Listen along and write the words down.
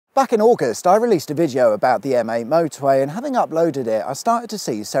Back in August, I released a video about the M8 Motorway, and having uploaded it, I started to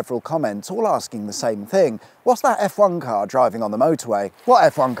see several comments all asking the same thing. What's that F1 car driving on the motorway?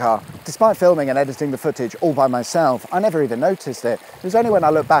 What F1 car? Despite filming and editing the footage all by myself, I never even noticed it. It was only when I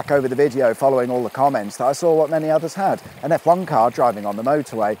looked back over the video following all the comments that I saw what many others had, an F1 car driving on the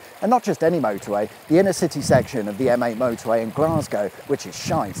motorway. And not just any motorway, the inner city section of the M8 Motorway in Glasgow, which is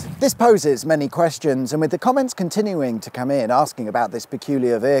shite. This poses many questions, and with the comments continuing to come in asking about this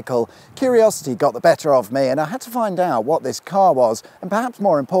peculiar vehicle, curiosity got the better of me, and I had to find out what this car was, and perhaps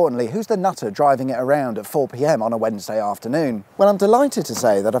more importantly, who's the nutter driving it around at 4 PM on a Wednesday afternoon. Well, I'm delighted to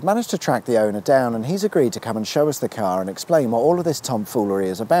say that I've managed to track the owner down, and he's agreed to come and show us the car and explain what all of this tomfoolery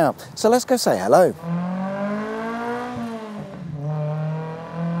is about. So let's go say hello.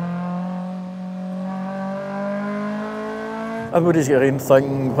 Everybody's got their own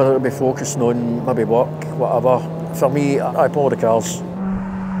thing, whether it be focusing on maybe work, whatever. For me, I pull the cars.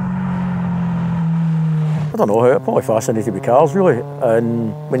 I don't know, I'm probably fascinated with cars really,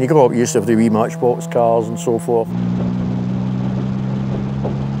 and when you grow up you used to have the wee Matchbox cars and so forth.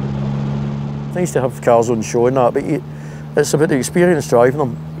 It's nice to have cars on show and that, but it's about the experience driving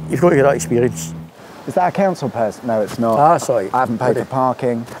them. You've got to get that experience. Is that a council person? No, it's not. Ah, sorry. I haven't paid for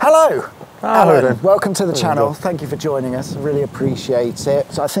parking. Hello! Hello. Alan, welcome to the channel. Thank you for joining us. I really appreciate it.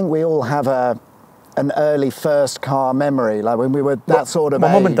 So I think we all have an early first car memory, like when we were that sort of age.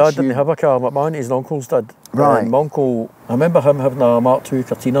 My mum and dad didn't have a car, but my aunties and uncles did. Right. My uncle, I remember him having a Mark II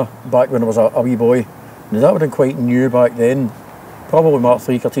Cortina back when I was a wee boy. Now that would have been quite new back then. Probably Mark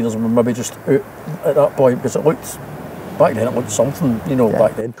III Cortinas were maybe just out at that point, because it looked, back then it looked something, you know,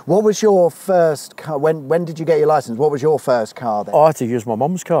 back then. What was your first car? When did you get your licence? What was your first car then? I had to use my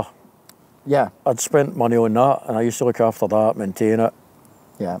mum's car. Yeah. I'd spent money on that, and I used to look after that, maintain it.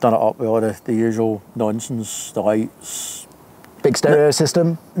 Yeah. Done it up with all the usual nonsense, the lights. Big stereo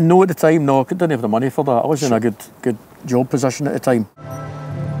system? No, at the time, no. I didn't have the money for that. I was in a good job position at the time.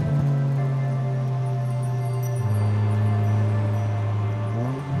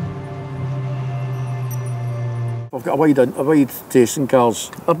 I've got a wide taste in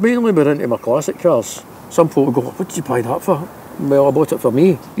cars. I've mainly been into my classic cars. Some people go, what did you buy that for? Well, I bought it for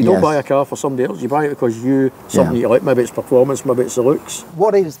me. You don't buy a car for somebody else, you buy it because something you like. Maybe it's performance, maybe it's the looks.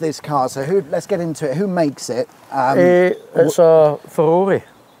 What is this car? So let's get into it. Who makes it? It's a Ferrari.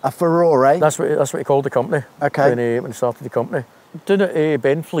 A Ferrari? That's what he called the company. Okay. When he started the company. Doing it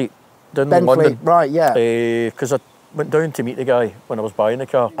Benfleet, down in Benfleet, London. right, yeah. Because I went down to meet the guy when I was buying the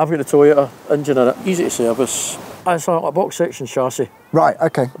car. I've got a Toyota engine in it, easy to service. It's a box section chassis. Right,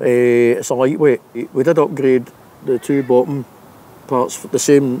 okay. It's a lightweight. We did upgrade the two bottom parts for the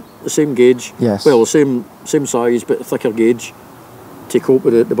same gauge. Yes. Well, the same size but thicker gauge to cope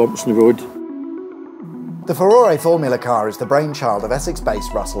with the bumps in the road. The Ferrari Formula car is the brainchild of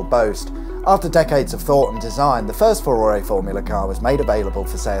Essex-based Russell Boast. After decades of thought and design, the first Ferrari Formula car was made available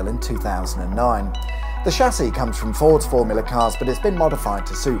for sale in 2009. The chassis comes from Ford's Formula cars, but it's been modified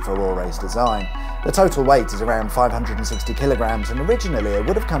to suit Ferrari's design. The total weight is around 560 kilograms, and originally it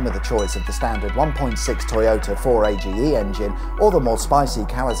would have come with a choice of the standard 1.6 Toyota 4AGE engine or the more spicy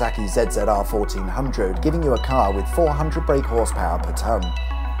Kawasaki ZZR 1400, giving you a car with 400 brake horsepower per tonne.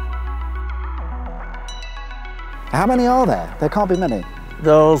 How many are there? There can't be many.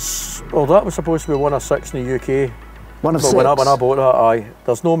 Well, that was supposed to be one of 6 in the UK. One of but 6? When I bought that, aye.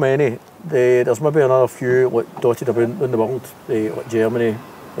 There's no many. There's maybe another few like dotted about in the world, like Germany,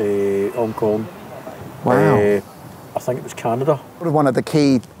 Hong Kong. Wow. I think it was Canada. One of the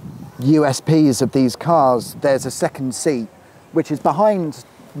key USPs of these cars, there's a second seat, which is behind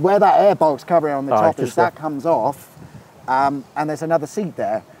where that airbox covering on the top is. That comes off, and there's another seat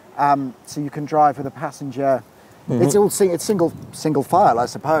there, so you can drive with a passenger. Mm-hmm. It's all single file, I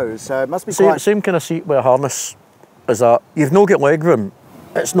suppose. So it must be same kind of seat with a harness as that. You've no got leg room.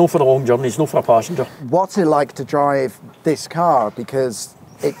 It's no for the long journey. It's no for a passenger. What's it like to drive this car? Because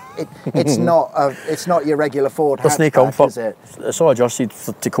it's not your regular Ford hatchback, no comfort. Is it? It's all adjusted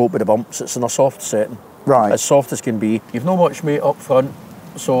to cope with the bumps. It's in a soft setting. Right. As soft as can be. You've no much weight up front,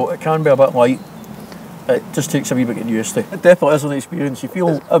 so it can be a bit light. It just takes a wee bit getting used to. It definitely is an experience. You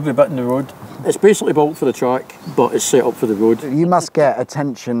feel every bit in the road. It's basically built for the track, but it's set up for the road. You must get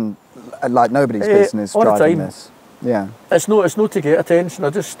attention like nobody's business all driving the time. this. Yeah. It's not to get attention.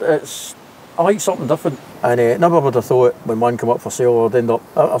 I like something different, and never would have thought when one come up for sale I'd end up.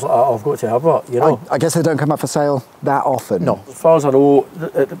 I was like, I've got to have that, you know. I guess they don't come up for sale that often. No, as far as I know,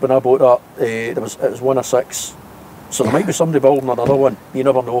 when I bought that, it was one of 6. So there might be somebody building another one. You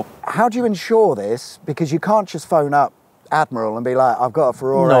never know. How do you insure this? Because you can't just phone up Admiral and be like, I've got a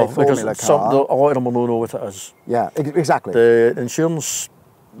Ferrari Formula car. A lot of them will not know what it is. Yeah, exactly. The insurance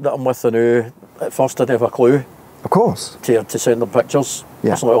that I'm with now, at first I didn't have a clue Of course. to send them pictures.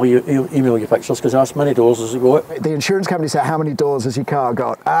 Yeah. So I'll email you pictures, because that's many doors as it got. The insurance company said, how many doors has your car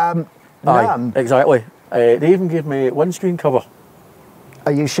got? None. Aye, exactly. They even gave me windscreen cover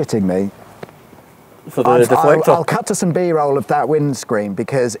Are you shitting me? for the deflector. I'll cut to some B-roll of that windscreen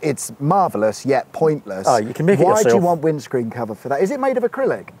because it's marvellous yet pointless. Aye, you can make it Why do you yourself. want windscreen cover for that? Is it made of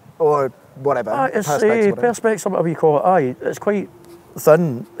acrylic or whatever? It's Perspex, whatever? Perspex, whatever you call it. Aye, it's quite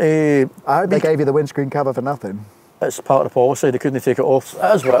thin. I hope they gave you the windscreen cover for nothing. It's part of the policy, they couldn't take it off.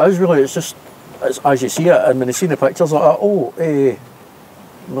 It is what it is, really. It's just, it's as you see it, and when you see the pictures like that, oh,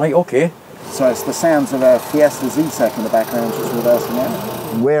 right, okay. So it's the sounds of a Fiesta Z-Sec in the background just reversing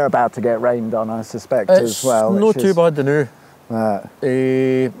out. We're about to get rained on, I suspect, as well. It's not too bad to know.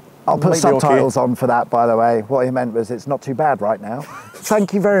 I'll put might be subtitles on for that, by the way. What he meant was it's not too bad right now.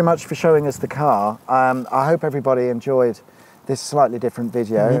 Thank you very much for showing us the car. I hope everybody enjoyed this slightly different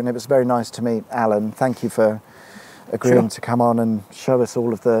video, and it was very nice to meet Alan. Thank you for agreeing to come on and show us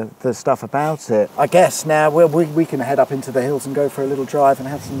all of the stuff about it. I guess now we can head up into the hills and go for a little drive and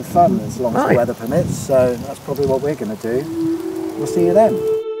have some fun as long as the weather permits, so that's probably what we're going to do. We'll see you then.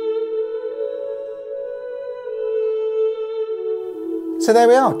 So there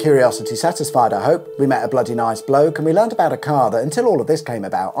we are, curiosity satisfied I hope. We met a bloody nice bloke and we learned about a car that until all of this came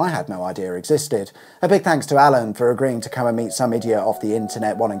about I had no idea existed. A big thanks to Alan for agreeing to come and meet some idiot off the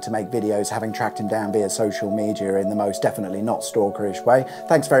internet wanting to make videos, having tracked him down via social media in the most definitely not stalkerish way.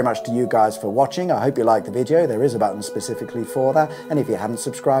 Thanks very much to you guys for watching. I hope you liked the video. There is a button specifically for that, and if you haven't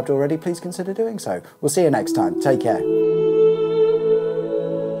subscribed already, please consider doing so. We'll see you next time. Take care.